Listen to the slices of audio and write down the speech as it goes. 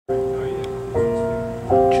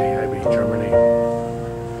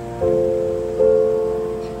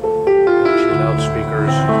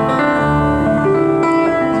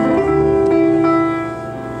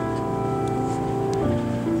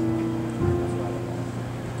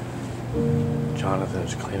Jonathan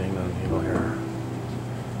is cleaning the needle here.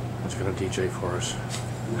 He's going to DJ for us.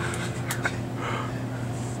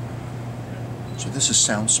 So this is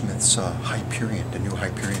Soundsmith's Hyperion, the new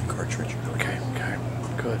Hyperion cartridge. Okay,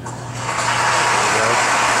 good.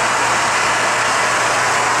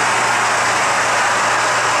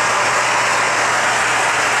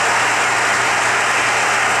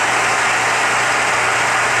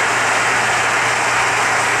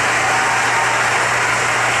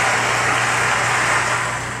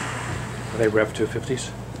 Are they Rev 250s?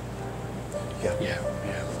 Yeah. Yeah.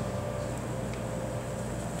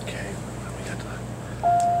 Okay, we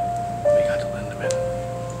got to lend them in.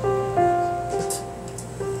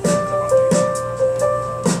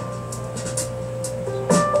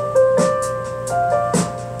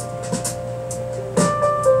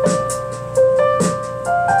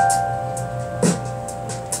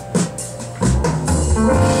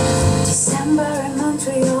 December in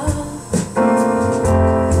Montreal,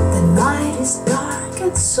 the night is dark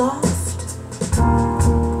and soft.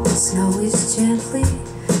 Snow is gently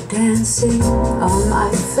dancing on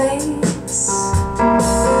my face.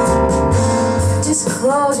 Just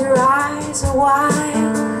close your eyes a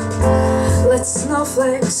while, let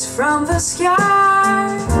snowflakes from the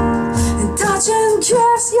sky and touch and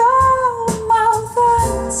kiss your mouth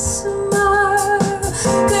and smile,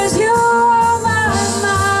 'cause you're my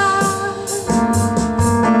mind.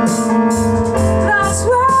 That's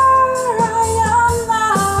where I am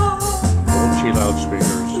now. Voce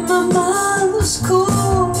loudspeakers. My mind was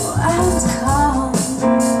cool and calm.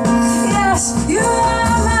 Yes, you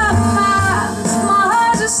are my mind. My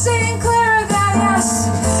eyes are seeing clear again. Yes,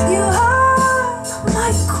 you are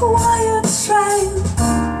my quiet train.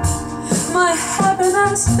 My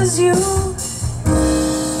happiness is you,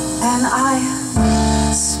 and I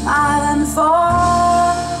am smiling for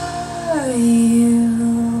you.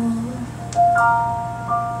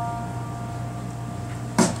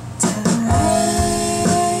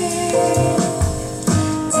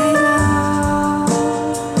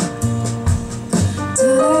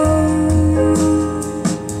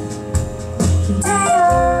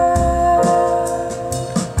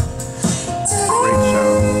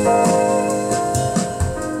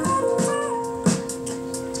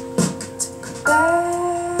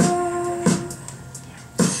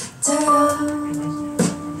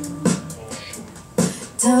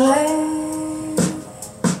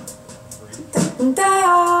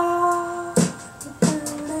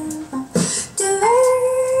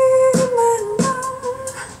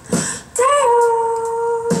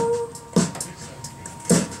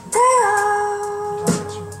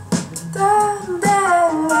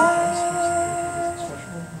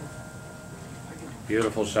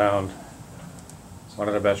 Beautiful sound. One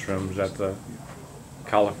of the best rooms at the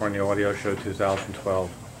California Audio Show 2012.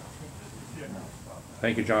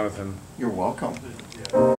 Thank you, Jonathan. You're welcome.